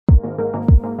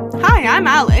Hi, I'm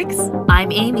Alex.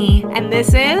 I'm Amy. And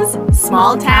this is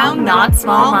Small Town, Not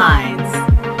Small Minds.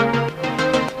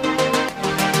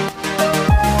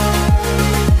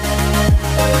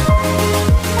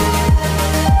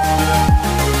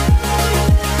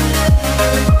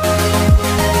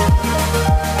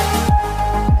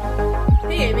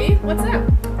 Hey, Amy, what's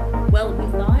up? Well, we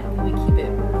thought we would keep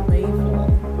it playful.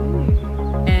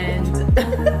 And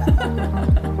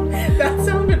That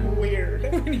sounded weird.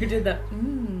 when you did the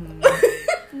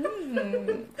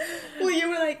Well, you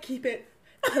were like, keep it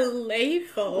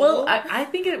playful. Well, I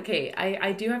think okay.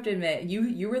 I do have to admit,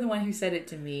 you were the one who said it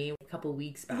to me a couple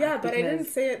weeks back. yeah, but I didn't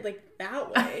because say it like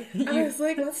that way. I was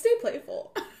like, let's stay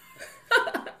playful.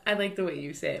 I like the way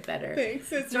you say it better.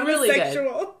 Thanks. It's not really as good.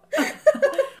 sexual.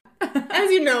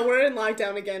 As you know, we're in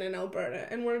lockdown again in Alberta,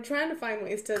 and we're trying to find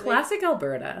ways to Classic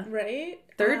Alberta. right?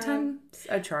 Third time's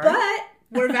a charm. But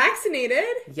we're vaccinated.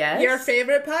 Yes. Your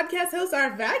favorite podcast hosts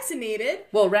are vaccinated.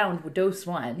 Well, round dose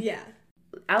 1. Yeah.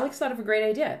 Alex thought of a great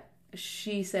idea.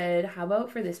 She said, how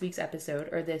about for this week's episode,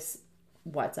 or this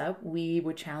What's Up, we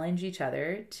would challenge each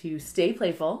other to stay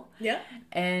playful Yeah.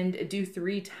 and do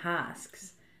 3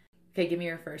 tasks. Okay, give me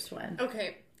your first one.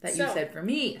 Okay. That you said for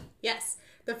me. Yes.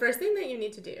 The first thing that you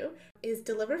need to do is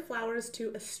deliver flowers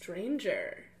to a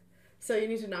stranger. So you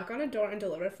need to knock on a door and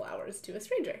deliver flowers to a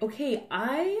stranger. Okay,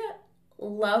 I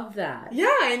love that.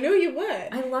 Yeah, I knew you would.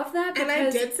 I love that because and I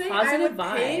did say I positive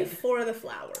would pay vibe. for the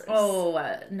flowers.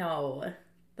 Oh, no.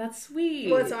 That's sweet.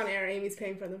 Well, it's on air. Amy's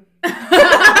paying for them.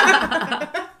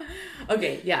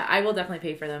 Okay, yeah, I will definitely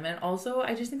pay for them. And also,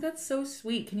 I just think that's so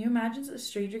sweet. Can you imagine a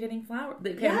stranger getting flowers?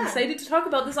 Okay, I'm Yeah. excited to talk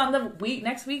about this on the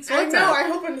next week's I What's know. Up. I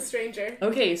hope I'm the stranger.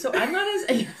 Okay, so I'm not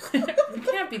as... You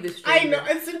can't be the I stranger. know.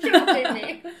 It's interrupting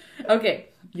me. Okay,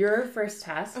 your first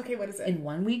task Okay, what is it? in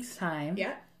 1 week's time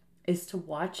Yeah. is to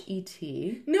watch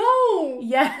E.T. No.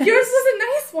 Yes. Yours was a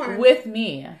nice one. With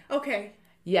me. Okay.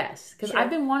 Yes, because Sure. I've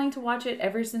been wanting to watch it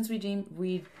ever since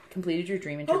we completed your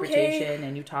dream interpretation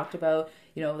and you talked about,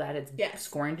 that it's Yes.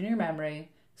 scored in your memory.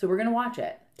 So we're going to watch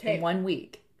it Okay. in 1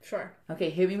 week. Sure. Okay,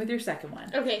 hit me with your second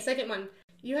one. Okay, second one.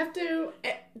 You have to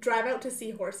drive out to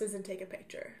see horses and take a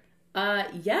picture.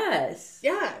 Yes.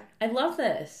 Yeah. I love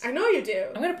this. I know you do.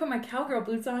 I'm going to put my cowgirl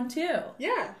boots on too.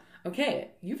 Yeah. Okay,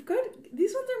 these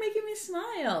ones are making me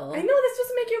smile. I know this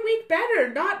doesn't make your week better,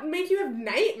 not make you have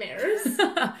nightmares.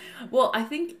 Well, I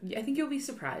think you'll be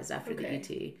surprised after Okay.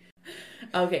 the ET.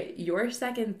 Okay, your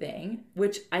second thing,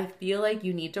 which I feel like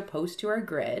you need to post to our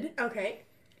grid, Okay.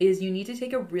 is you need to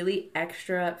take a really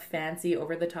extra fancy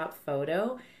over-the-top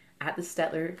photo at the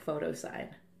Stettler photo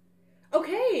sign.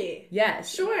 Okay.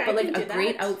 Yes. Sure, But I like can a do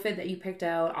great that. outfit that you picked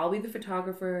out. I'll be the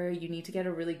photographer. You need to get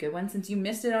a really good one since you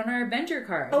missed it on our adventure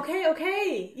card.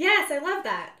 Okay. Yes, I love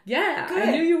that. Yeah, Good.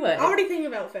 I knew you would. Already thinking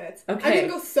of outfits. Okay. I can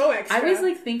go so extra. I was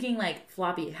like thinking like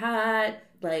floppy hat,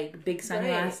 like big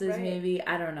sunglasses right. maybe.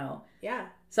 I don't know. Yeah.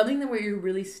 Something that where you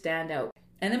really stand out.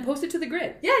 And then post it to the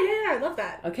grid. Yeah, I love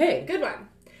that. Okay. Good one.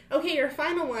 Okay, your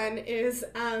final one is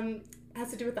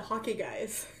has to do with the hockey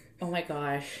guys. Oh my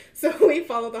gosh. So we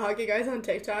follow the hockey guys on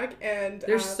TikTok and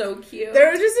They're so cute.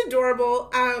 they're just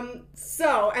adorable. And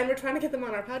we're trying to get them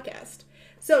on our podcast.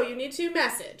 So you need to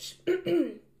message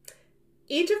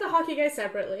each of the hockey guys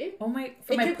separately. Oh my, It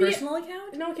from my could be- personal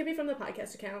account? No, it can be from the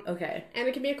podcast account. Okay. And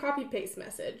it can be a copy paste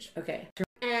message. Okay.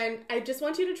 And I just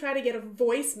want you to try to get a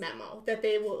voice memo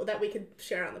that we could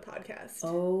share on the podcast.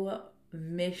 Oh,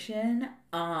 mission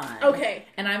on. Okay.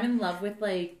 And I'm in love with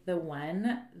like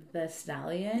the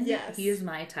stallion. Yes. He is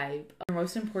my type. The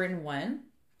most important one.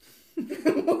 What?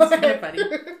 It's kind of funny.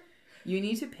 You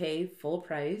need to pay full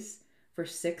price for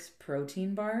 6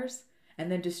 protein bars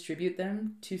and then distribute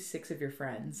them to 6 of your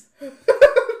friends.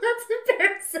 That's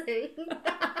embarrassing.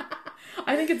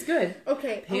 I think it's good.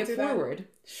 Okay, Pay I'll it do that. forward.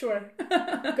 Sure.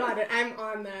 Got it. I'm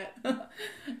on that.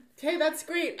 Okay, that's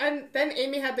great. And then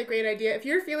Amy had the great idea. If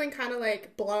you're feeling kind of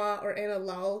like blah or in a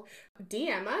lull,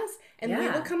 DM us and we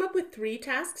Yeah. will come up with 3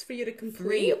 tasks for you to 3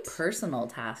 complete. personal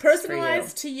tasks.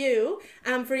 Personalized to you,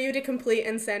 for you to complete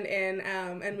and send in,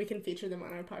 and we can feature them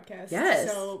on our podcast.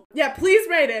 Yes. So, yeah, please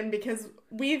write in because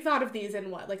we thought of these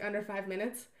in under 5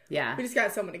 minutes? Yeah. We just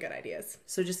got so many good ideas.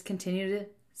 So just continue to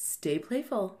stay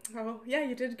playful. Oh, yeah,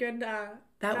 you did good.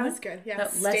 That one? was good. Yeah,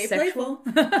 That stay less sexual.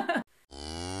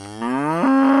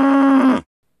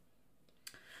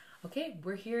 Okay,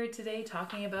 we're here today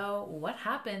talking about what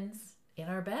happens in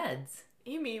our beds.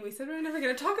 Amy, we said we were never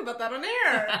going to talk about that on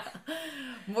air.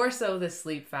 More so the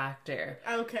sleep factor.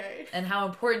 Okay. And how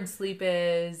important sleep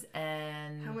is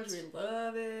and How much we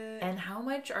love it. and how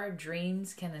much our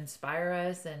dreams can inspire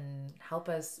us and help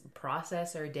us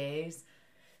process our days.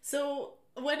 So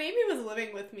when Amy was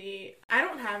living with me, I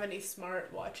don't have any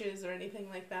smart watches or anything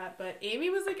like that, but Amy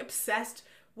was like obsessed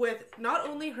with not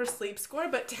only her sleep score,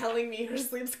 but telling me her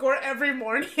sleep score every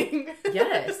morning.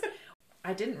 Yes.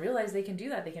 I didn't realize they can do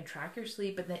that. They can track your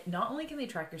sleep, but not only can they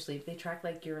track your sleep, they track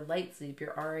like your light sleep,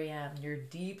 your REM, your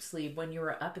deep sleep when you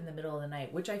were up in the middle of the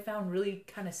night, which I found really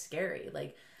kind of scary.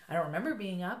 Like, I don't remember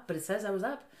being up, but it says I was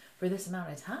up for this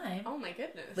amount of time. Oh my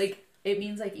goodness. Like, it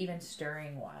means like even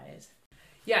stirring wise.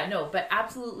 Yeah, no, but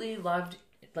absolutely loved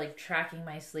like tracking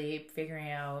my sleep,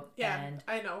 figuring out. Yeah, and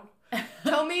I know.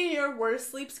 Tell me your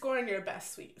worst sleep score and your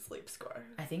best sleep score.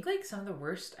 I think like some of the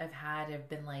worst I've had have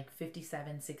been like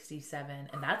 57, 67,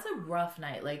 and that's a rough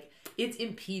night. Like, it's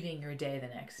impeding your day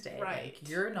the next day. Right. Like,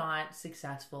 you're not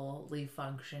successfully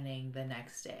functioning the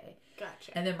next day.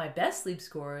 Gotcha. And then my best sleep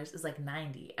scores is like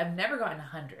 90. I've never gotten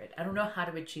 100. I don't know how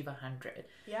to achieve 100.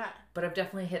 Yeah. But I've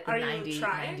definitely hit the 90,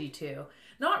 92.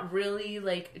 Not really.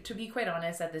 Like, to be quite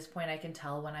honest, at this point, I can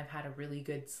tell when I've had a really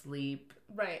good sleep.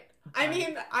 Right. I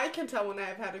mean, I can tell when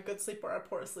I've had a good sleep or a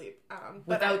poor sleep.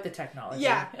 Without the technology.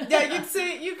 Yeah. Yeah,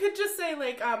 you could just say,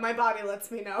 like, my body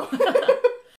lets me know.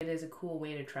 It is a cool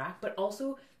way to track, but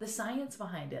also the science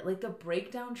behind it. Like, the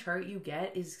breakdown chart you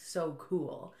get is so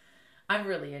cool. I'm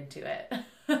really into it.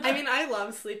 I mean, I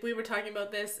love sleep. We were talking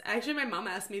about this. Actually, my mom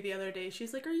asked me the other day.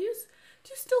 She's like, do you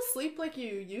still sleep like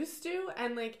you used to?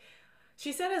 And, like,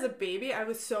 she said as a baby, I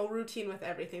was so routine with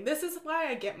everything. This is why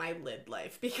I get my lid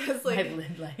life. Because, like, my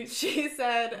lid life. She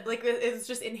said, like, it's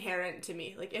just inherent to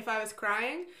me. Like, if I was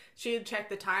crying, she would check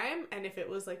the time. And if it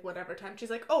was, like, whatever time, she's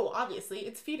like, oh, obviously,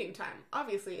 it's feeding time.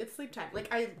 Obviously, it's sleep time.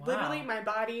 Like, literally, my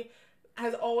body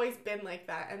has always been like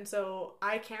that, and so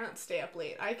I can't stay up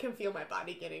late. I can feel my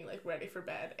body getting like ready for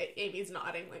bed. Amy's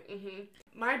nodding like,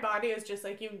 My body is just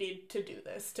like, you need to do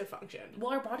this to function.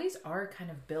 Well, our bodies are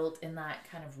kind of built in that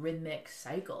kind of rhythmic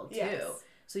cycle too. Yes.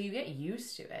 So you get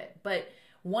used to it. But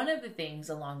one of the things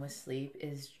along with sleep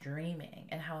is dreaming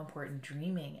and how important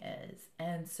dreaming is.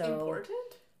 And so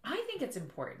important? I think it's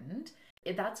important.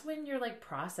 That's when you're like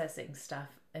processing stuff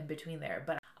in between there.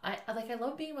 But I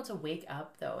love being able to wake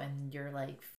up though, and you're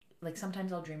like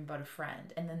sometimes I'll dream about a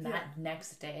friend, and then that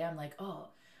next day I'm like, oh,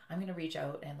 I'm gonna reach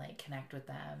out and like connect with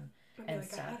them and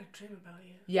stuff. I had a dream about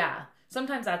you. Yeah,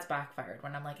 sometimes that's backfired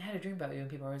when I'm like, I had a dream about you, and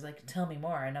people are always like, tell me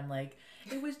more, and I'm like,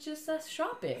 it was just us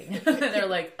shopping. And they're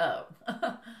like, oh.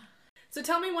 So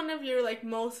tell me one of your like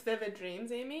most vivid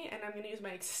dreams, Amy, and I'm gonna use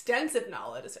my extensive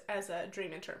knowledge as a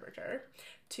dream interpreter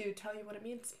to tell you what it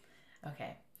means.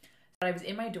 Okay. I was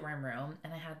in my dorm room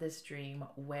and I had this dream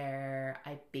where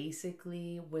I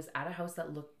basically was at a house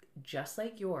that looked just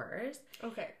like yours.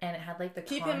 Okay. And it had like the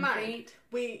Keep concrete. in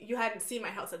mind, you hadn't seen my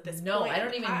house at this point. No, I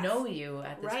don't even know you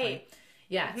at this point.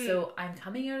 Yeah, Mm-hmm. so I'm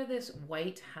coming out of this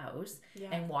white house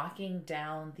and walking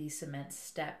down these cement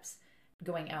steps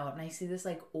going out, and I see this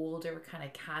like older kind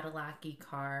of Cadillac-y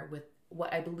car with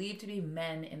what I believe to be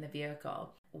men in the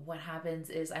vehicle. What happens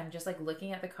is I'm just like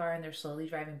looking at the car and they're slowly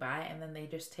driving by, and then they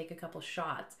just take a couple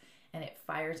shots and it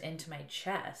fires into my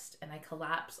chest and I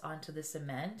collapse onto the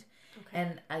cement. Okay.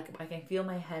 And I can feel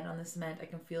my head on the cement. I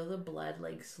can feel the blood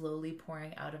like slowly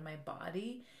pouring out of my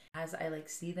body as I like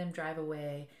see them drive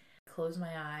away, close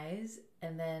my eyes,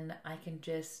 and then I can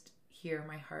just hear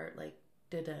my heart like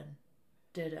da-dun,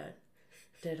 da-dun,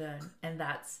 da-dun. And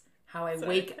that's how I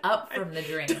wake up from the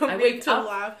dream. I wake up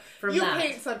laugh. From you that.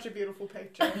 paint such a beautiful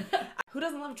picture. Who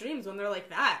doesn't love dreams when they're like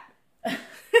that?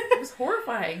 It was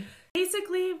horrifying.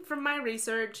 Basically, from my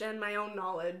research and my own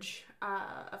knowledge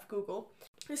of Google,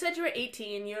 you said you were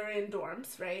 18, you're in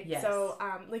dorms, right? Yes. So,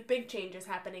 like, big changes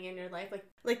happening in your life.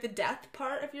 Like the death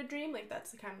part of your dream, like,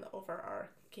 that's the kind of the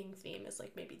overarching theme is,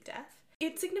 like, maybe death.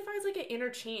 It signifies, like, an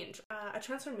interchange, a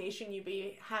transformation you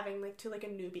be having, like, to, like, a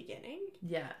new beginning.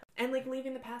 Yeah. And, like,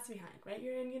 leaving the past behind, right?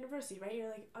 You're in university, right? You're,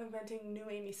 like, inventing new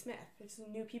Amy Smith. There's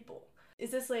new people.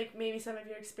 Is this, like, maybe some of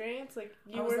your experience? Like,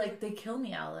 I was like, they kill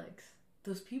me, Alex.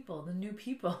 Those people, the new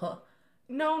people.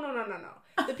 No.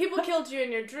 The people killed you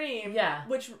in your dream. Yeah.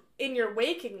 Which, in your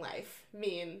waking life,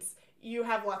 means you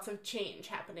have lots of change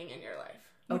happening in your life.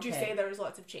 Would you say there was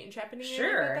lots of change happening in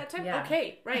your life at that time? Yeah.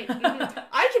 Okay, right.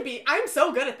 I'm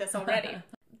so good at this already.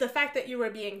 The fact that you were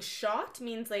being shot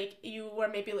means, like, you were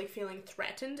maybe, like, feeling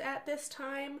threatened at this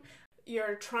time.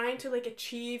 You're trying to, like,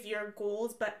 achieve your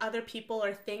goals, but other people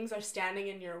or things are standing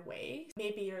in your way.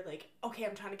 Maybe you're, like, okay,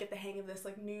 I'm trying to get the hang of this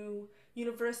like new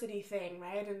university thing,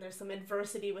 right? And there's some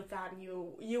adversity with that, and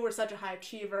you were such a high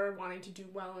achiever, wanting to do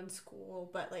well in school,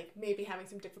 but like maybe having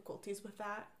some difficulties with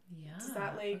that. Yeah. Does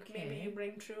that like maybe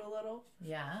ring true a little?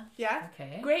 Yeah. Yeah?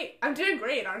 Okay. Great. I'm doing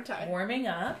great, aren't I? Warming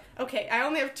up. Okay, I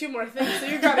only have 2 more things, so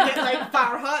you gotta get like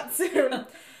fire hot soon.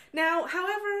 Now,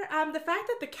 however, the fact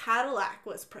that the Cadillac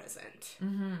was present,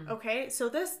 okay, so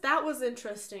that was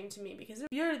interesting to me, because if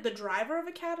you're the driver of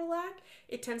a Cadillac,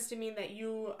 it tends to mean that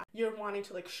you're wanting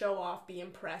to like show off, be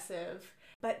impressive.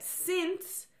 But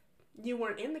since you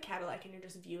weren't in the Cadillac and you're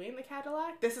just viewing the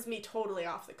Cadillac, this is me totally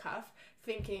off the cuff,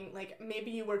 thinking like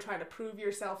maybe you were trying to prove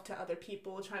yourself to other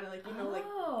people, trying to like, you know, like,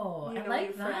 you know, like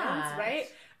your friends, right?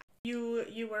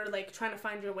 You were like trying to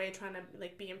find your way, trying to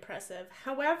like be impressive.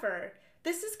 However,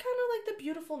 this is kind of like the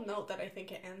beautiful note that I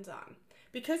think it ends on.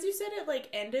 Because you said it like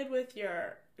ended with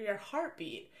your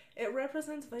heartbeat, it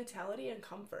represents vitality and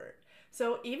comfort.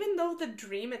 So even though the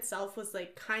dream itself was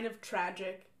like kind of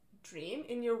tragic dream,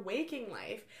 in your waking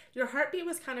life, your heartbeat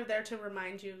was kind of there to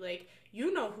remind you like,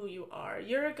 you know who you are,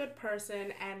 you're a good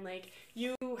person, and like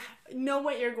you know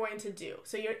what you're going to do.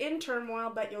 So you're in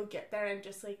turmoil, but you'll get there, and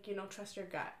just like, you know, trust your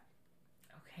gut.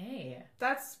 Okay.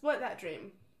 That's what that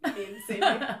dream means.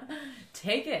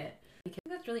 Take it. Because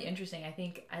that's really interesting. I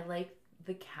think I like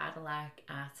the Cadillac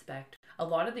aspect. A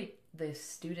lot of the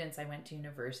students I went to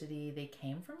university, they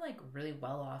came from like really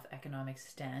well off economic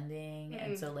standing,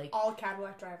 and so like all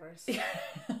Cadillac drivers,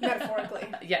 metaphorically.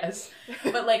 Yes,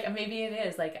 but like maybe it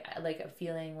is like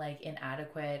feeling like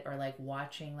inadequate, or like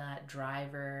watching that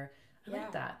driver. I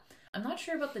like that. I'm not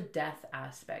sure about the death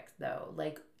aspect though.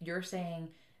 Like you're saying,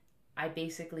 I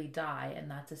basically die, and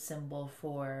that's a symbol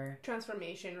for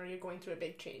transformation, or you're going through a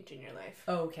big change in your life.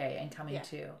 Okay, and coming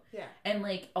to. Yeah. And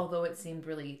like, although it seemed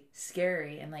really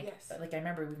scary, and like, like I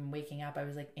remember even waking up, I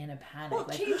was like in a panic. Well,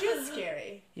 like, change is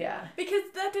scary. Yeah. Because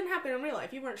that didn't happen in real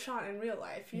life. You weren't shot in real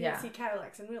life. You didn't see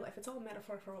Cadillacs in real life. It's all a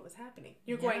metaphor for what was happening.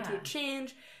 You're going through a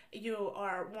change. You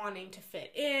are wanting to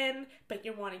fit in, but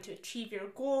you're wanting to achieve your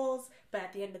goals. But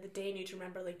at the end of the day, you need to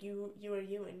remember, like, you are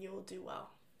you, and you will do well.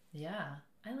 Yeah.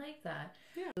 I like that.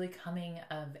 Yeah. Really coming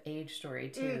of age story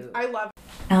too. I love it.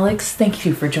 Alex, thank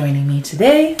you for joining me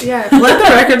today. Yeah, let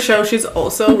the record show she's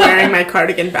also wearing my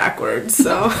cardigan backwards,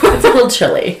 so it's a little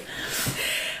chilly.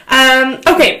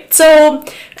 Okay, so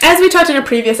as we talked in a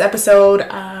previous episode,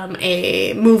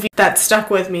 a movie that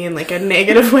stuck with me in like a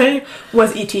negative way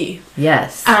was E.T.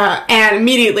 Yes. And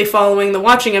immediately following the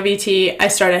watching of E.T., I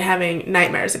started having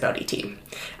nightmares about E.T.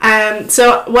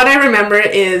 So what I remember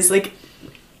is like,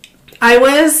 I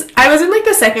was in like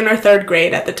the 2nd or 3rd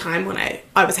grade at the time when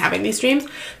I was having these dreams.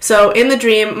 So in the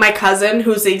dream, my cousin,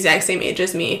 who's the exact same age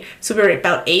as me, so we were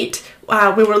about 8,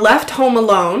 we were left home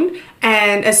alone,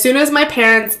 and as soon as my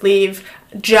parents leave,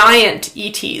 giant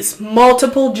ETs,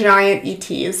 multiple giant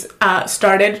ETs,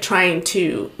 started trying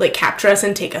to like capture us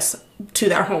and take us to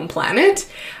their home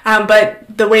planet. But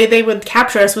the way they would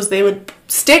capture us was they would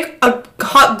stick a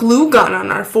hot glue gun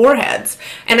on our foreheads,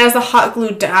 and as the hot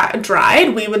glue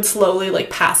dried, we would slowly like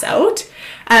pass out.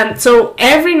 So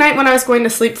every night when I was going to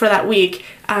sleep for that week,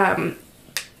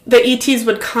 the ETs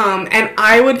would come, and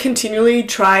I would continually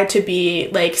try to be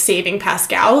like saving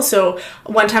Pascal. So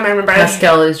one time I remember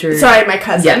Pascal is your... Sorry, my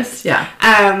cousin. Yes, yeah.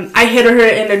 I hid her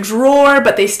in a drawer,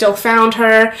 but they still found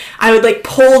her. I would like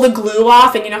pull the glue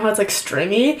off, and you know how it's like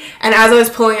stringy? And as I was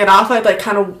pulling it off, I'd like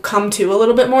kind of come to a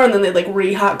little bit more, and then they'd like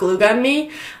re-hot glue gun me.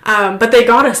 But they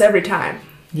got us every time.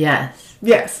 Yes.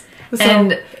 Yes. So,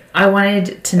 and I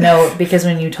wanted to know, because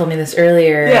when you told me this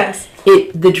earlier... Yes.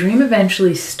 The dream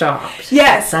eventually stopped.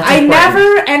 Yes, I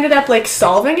never ended up like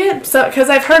solving it. So, because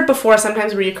I've heard before,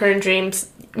 sometimes recurring dreams,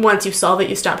 once you solve it,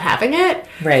 you stop having it.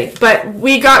 Right. But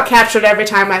we got captured every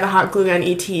time by the hot glue gun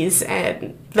ETs,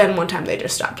 and then one time they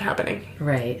just stopped happening.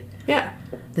 Right. Yeah.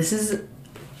 This is,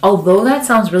 although that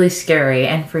sounds really scary,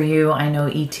 and for you, I know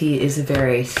ET is a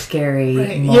very scary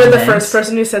moment. You're the first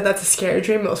person who said that's a scary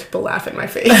dream. Most people laugh in my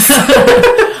face.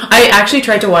 I actually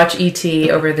tried to watch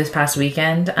E.T. over this past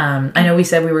weekend. I know we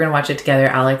said we were going to watch it together,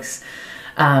 Alex,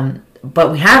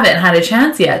 but we haven't had a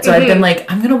chance yet. So I've been like,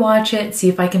 I'm going to watch it, see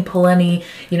if I can pull any,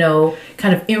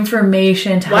 kind of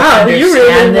information to help understand you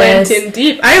really this. Went in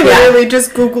deep. I literally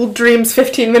just Googled dreams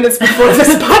 15 minutes before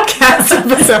this podcast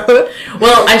episode.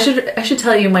 Well, I should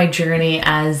tell you my journey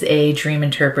as a dream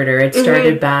interpreter. It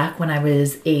started back when I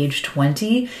was age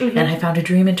 20, and I found a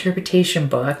dream interpretation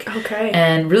book. Okay.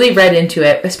 And really read into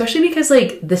it, especially because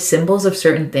like the symbols of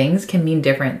certain things can mean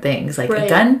different things. Like a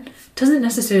gun doesn't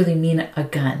necessarily mean a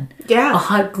gun. Yeah. A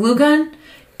hot glue gun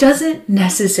doesn't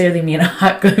necessarily mean a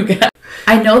hot glue gun.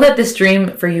 I know that this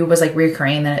dream for you was like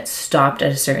recurring and then it stopped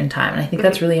at a certain time. And I think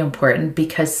that's really important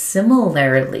because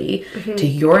similarly to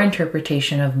your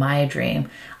interpretation of my dream,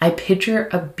 I picture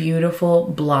a beautiful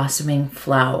blossoming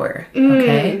flower.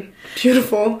 Okay?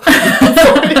 Beautiful.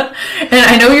 And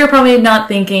I know you're probably not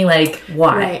thinking like,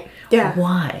 why? Right. Yeah.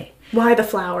 Why? Why the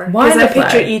flower? Why the I flower?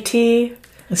 picture E.T.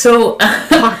 So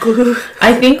hot glue.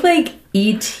 I think like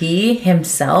E.T.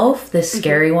 himself, the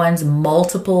scary ones,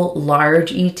 multiple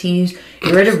large E.T.s,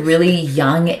 you're at a really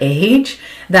young age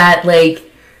that like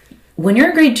when you're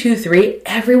in grade 2, 3,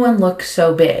 everyone looks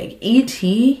so big.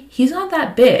 E.T., he's not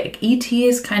that big. E.T.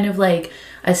 is kind of like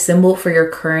a symbol for your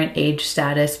current age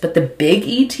status, but the big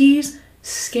E.T.s,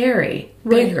 scary,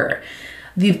 bigger.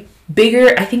 The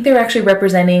bigger, I think they're actually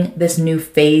representing this new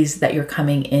phase that you're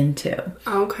coming into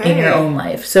in your own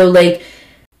life. So like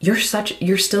you're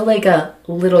still like a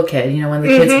little kid, you know, when the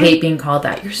kids hate being called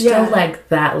that, you're still like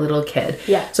that little kid.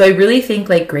 Yeah. So I really think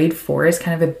like grade 4 is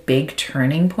kind of a big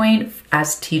turning point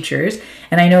as teachers.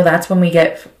 And I know that's when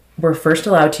we're first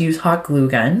allowed to use hot glue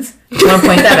guns. I want to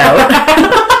point that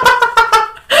out.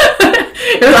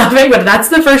 You're laughing, but that's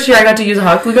the first year I got to use a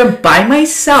hot glue gun by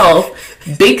myself.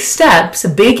 Big steps,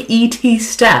 big ET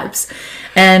steps.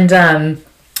 And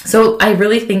so I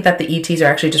really think that the ETs are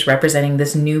actually just representing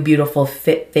this new beautiful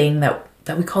fit thing that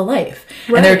we call life.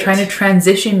 Right. And they're trying to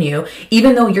transition you,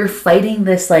 even though you're fighting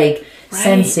this like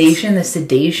sensation, the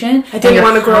sedation. I didn't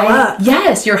want to grow up.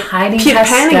 Yes, you're hiding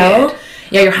Pastel.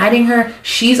 Yeah, you're hiding her.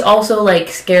 She's also like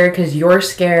scared because you're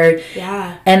scared.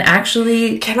 Yeah. And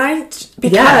actually...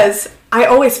 Because I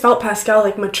always felt Pascal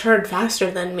like matured faster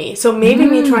than me. So maybe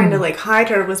me trying to like hide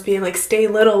her was being like, stay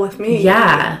little with me.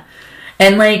 Yeah.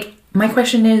 And like, my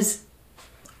question is,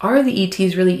 are the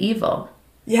ETs really evil?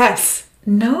 Yes.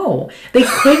 No. They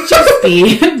could just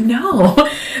be... No.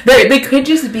 They could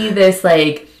just be this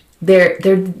like... They're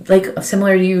like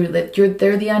similar to you, that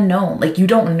they're the unknown. Like you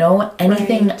don't know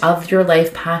anything of your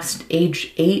life past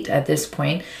age 8 at this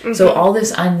point. So all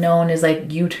this unknown is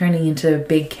like you turning into a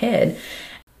big kid.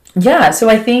 Yeah, so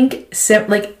I think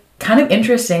like kind of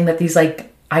interesting that these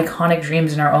like iconic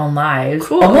dreams in our own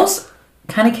lives almost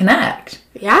kind of connect.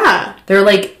 Yeah. They're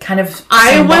like kind of symbolic.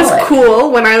 I was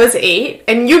cool when I was 8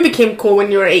 and you became cool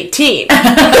when you were 18.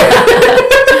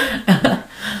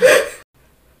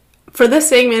 For this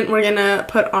segment, we're going to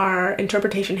put our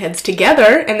interpretation heads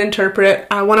together and interpret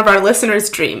one of our listeners'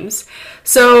 dreams.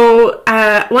 So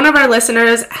one of our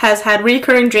listeners has had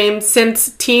recurring dreams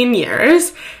since teen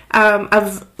years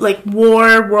of like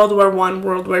war, World War I,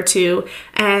 World War II.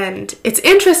 And it's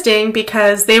interesting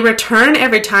because they return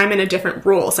every time in a different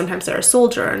role. Sometimes they're a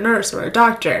soldier, a nurse, or a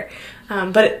doctor.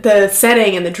 But the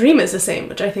setting and the dream is the same,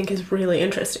 which I think is really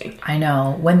interesting. I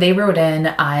know. When they wrote in,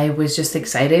 I was just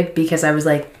excited because I was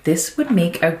like, this would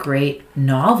make a great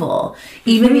novel.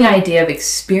 Even the idea of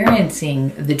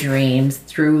experiencing the dreams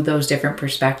through those different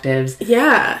perspectives.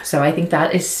 Yeah. So I think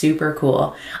that is super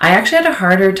cool. I actually had a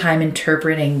harder time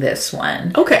interpreting this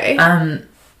one. Okay.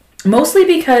 Mostly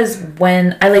because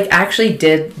when I like actually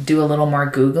did do a little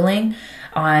more Googling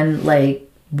on like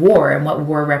war and what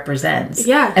war represents.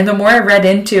 Yeah. And the more I read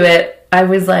into it, I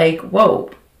was like,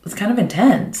 whoa, it's kind of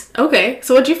intense. Okay.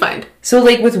 So what'd you find? So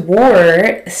like with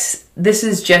war, this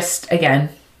is just, again,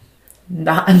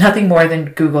 nothing more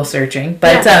than Google searching.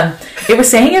 But it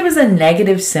was saying it was a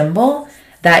negative symbol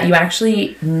that you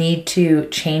actually need to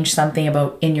change something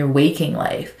about in your waking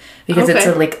life. Because it's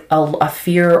a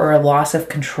fear or a loss of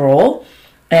control.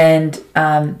 And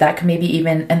that can maybe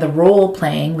even, and the role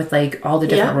playing with like all the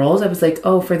different roles, I was like,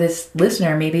 oh, for this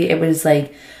listener, maybe it was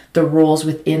like the roles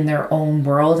within their own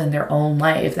world and their own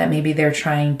life that maybe they're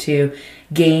trying to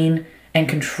gain and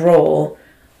control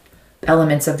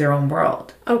elements of their own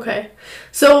world. Okay.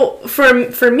 So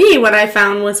for me, what I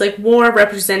found was like war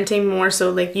representing more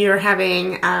so like you're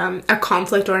having a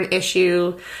conflict or an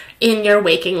issue in your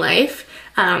waking life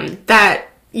that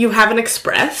you haven't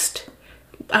expressed.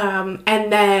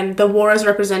 And then the war is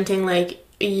representing like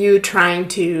you trying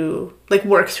to like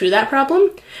work through that problem.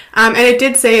 And it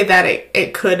did say that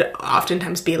it could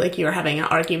oftentimes be like you're having an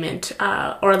argument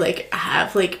or like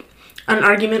have like an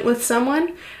argument with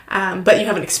someone, but you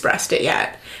haven't expressed it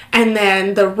yet. And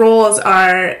then the roles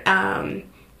are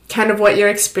kind of what you're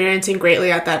experiencing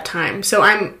greatly at that time. So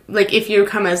I'm like, if you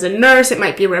come as a nurse, it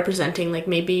might be representing like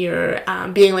maybe you're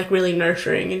being like really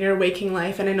nurturing in your waking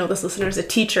life. And I know this listener is a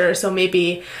teacher, so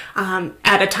maybe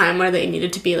at a time where they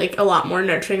needed to be like a lot more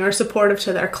nurturing or supportive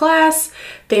to their class,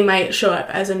 they might show up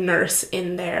as a nurse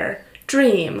in their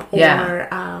dream. Or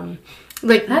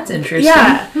like that's interesting.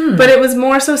 Yeah. But it was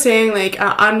more so saying like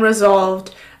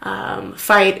unresolved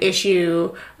fight,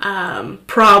 issue,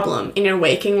 problem in your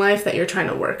waking life that you're trying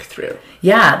to work through.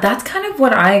 Yeah, that's kind of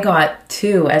what I got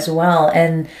too as well.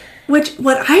 And what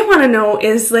I want to know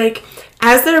is like,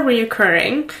 as they're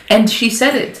reoccurring. And she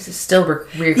said it's still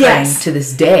reoccurring to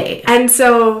this day. And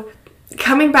so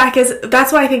coming back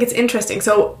that's why I think it's interesting.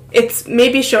 So it's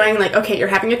maybe showing like, okay, you're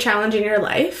having a challenge in your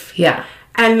life. Yeah.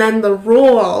 And then the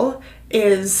role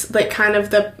is like kind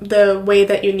of the way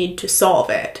that you need to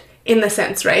solve it. In the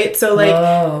sense, right? So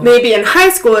like maybe in high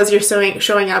school as you're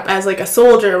showing up as like a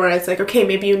soldier where it's like, okay,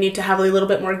 maybe you need to have a little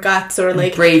bit more guts or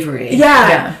like bravery.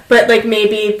 Yeah. But like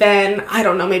maybe then, I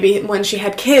don't know, maybe when she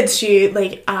had kids, she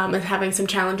like is having some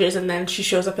challenges and then she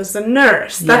shows up as a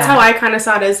nurse. That's how I kind of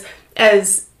saw it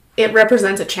as it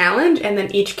represents a challenge and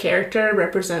then each character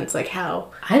represents like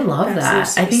how I love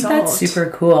that. I think that's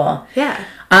super cool. Yeah.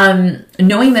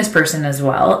 Knowing this person as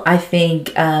well, I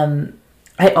think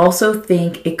I also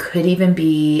think it could even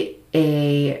be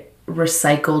a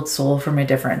recycled soul from a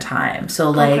different time.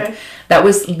 So like that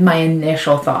was my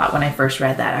initial thought when I first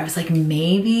read that. I was like,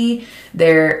 maybe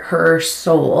her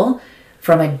soul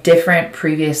from a different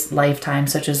previous lifetime,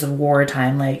 such as a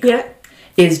wartime, like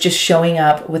is just showing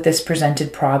up with this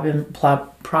presented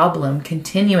problem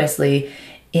continuously,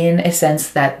 in a sense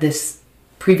that this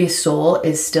previous soul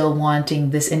is still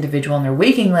wanting this individual in their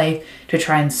waking life to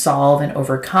try and solve and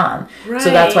overcome. Right.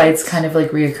 So that's why it's kind of like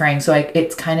reoccurring. So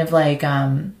it's kind of like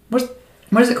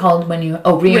what is it called when you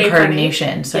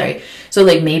reincarnation? Sorry. Yeah. So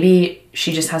like maybe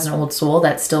she just has an old soul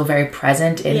that's still very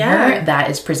present in her that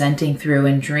is presenting through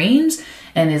in dreams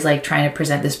and is like trying to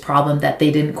present this problem that they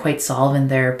didn't quite solve in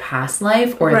their past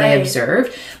life or they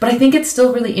observed. But I think it's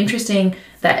still really interesting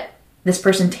that this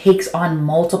person takes on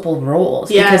multiple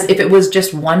roles. Yeah. Because if it was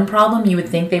just one problem, you would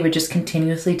think they would just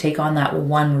continuously take on that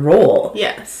one role.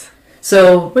 Yes.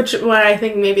 So, what I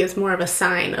think maybe is more of a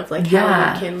sign of like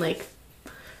how we can like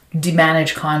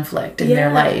manage conflict in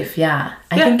their life. Yeah.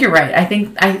 I think you're right. I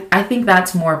think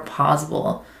that's more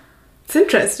possible. It's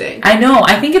interesting. I know.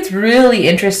 I think it's really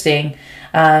interesting.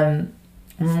 Thank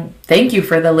you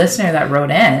for the listener that wrote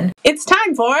in. It's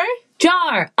time for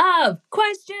Jar of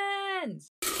Questions.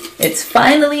 It's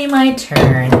finally my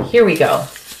turn. Here we go.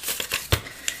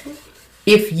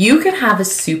 If you could have a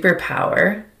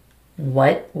superpower,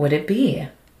 what would it be?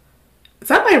 Is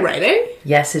that my writing?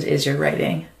 Yes, it is your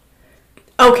writing.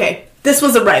 Okay, this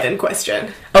was a write-in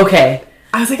question. Okay.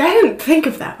 I was like, I didn't think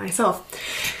of that myself.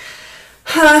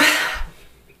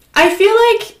 I feel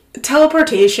like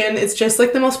teleportation is just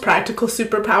like the most practical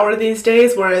superpower these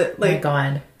days where like... Oh my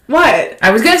God. What?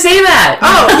 I was going to say that.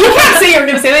 Oh, you can't say you were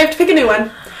going to say that. I have to pick a new one.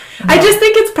 No. I just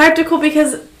think it's practical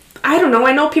because, I don't know,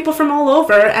 I know people from all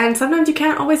over and sometimes you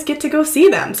can't always get to go see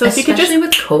them. So especially if you could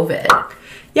just... with COVID.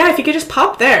 Yeah, if you could just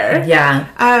pop there.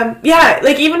 Yeah. Yeah,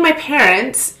 like even my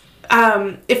parents,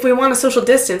 if we want a social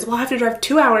distance, we'll have to drive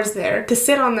 2 hours there to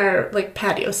sit on their like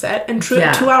patio set and 2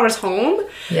 hours home.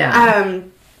 Yeah.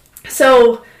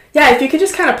 So, yeah, if you could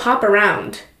just kind of pop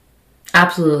around.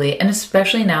 Absolutely. And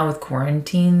especially now with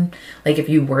quarantine, like if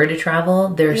you were to travel,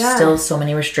 there's still so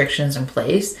many restrictions in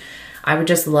place. I would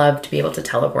just love to be able to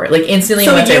teleport. Like instantly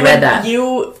once I read that.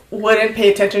 You wouldn't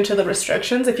pay attention to the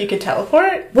restrictions if you could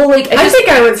teleport? Well, like I think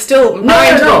I would still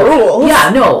mind the rules. Yeah,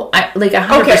 no. I like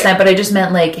 100%, but I just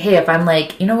meant like, hey, if I'm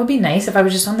like, you know, it would be nice if I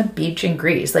was just on the beach in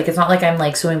Greece. Like it's not like I'm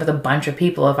like swimming with a bunch of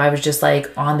people. If I was just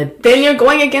like on the Then you're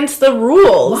going against the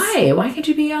rules. Why? Why can't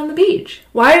you be on the beach?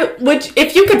 Why would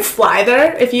if you could fly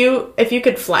there, if you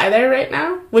could fly there right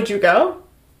now, would you go?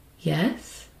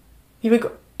 Yes. You would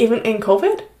go even in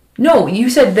COVID? No, you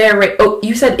said there, right? Oh,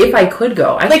 you said if I could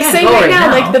go. I like, can't say go right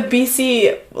now, like the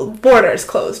BC border is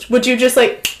closed. Would you just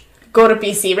like go to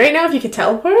BC right now if you could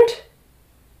teleport?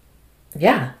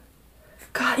 Yeah.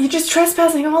 God, you're just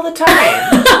trespassing all the time.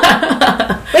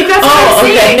 Like that's what I'm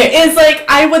saying. Is like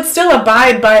I would still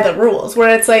abide by the rules.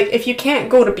 Where it's like if you can't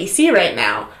go to BC right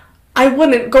now, I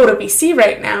wouldn't go to BC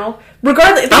right now.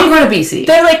 Regardless, I'm going to BC.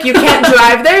 They're like you can't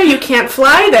drive there, you can't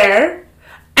fly there.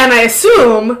 And I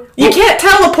assume you can't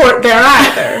teleport there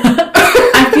either.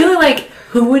 I feel like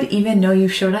who would even know you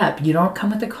showed up? You don't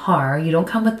come with a car. You don't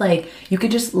come with like, you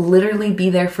could just literally be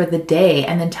there for the day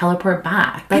and then teleport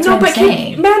back. That's what I'm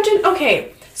saying. Imagine,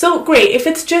 okay, so great. If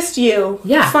it's just you,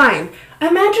 fine.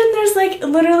 Imagine there's like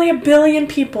literally 1 billion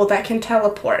people that can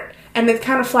teleport. And it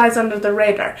kind of flies under the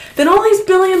radar. Then all these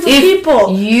billions of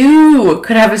people. You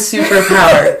could have a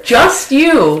superpower. Just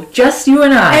you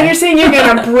and I. And you're saying you're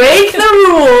going to break the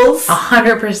rules.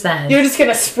 100%. You're just going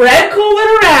to spread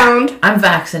COVID around. I'm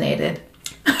vaccinated.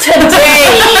 Today.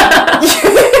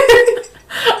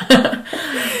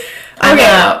 I'm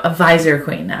a visor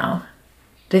queen now.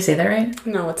 Did I say that right?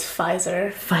 No, it's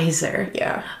Pfizer. Pfizer.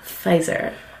 Yeah.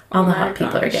 Pfizer. All the hot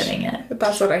people are getting it.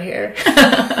 That's what I hear.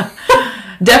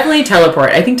 Definitely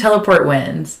teleport. I think teleport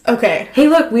wins. Okay. Hey,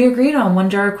 look, we agreed on 1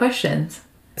 jar of questions.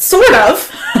 Sort of.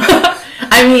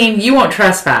 I mean, you won't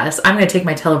trespass. I'm going to take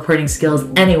my teleporting skills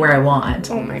anywhere I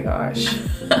want. Oh my gosh.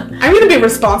 I'm going to be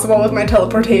responsible with my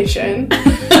teleportation.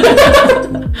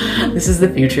 This is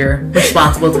the future.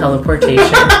 Responsible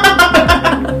teleportation.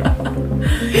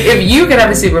 If you could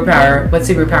have a superpower, what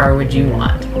superpower would you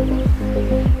want?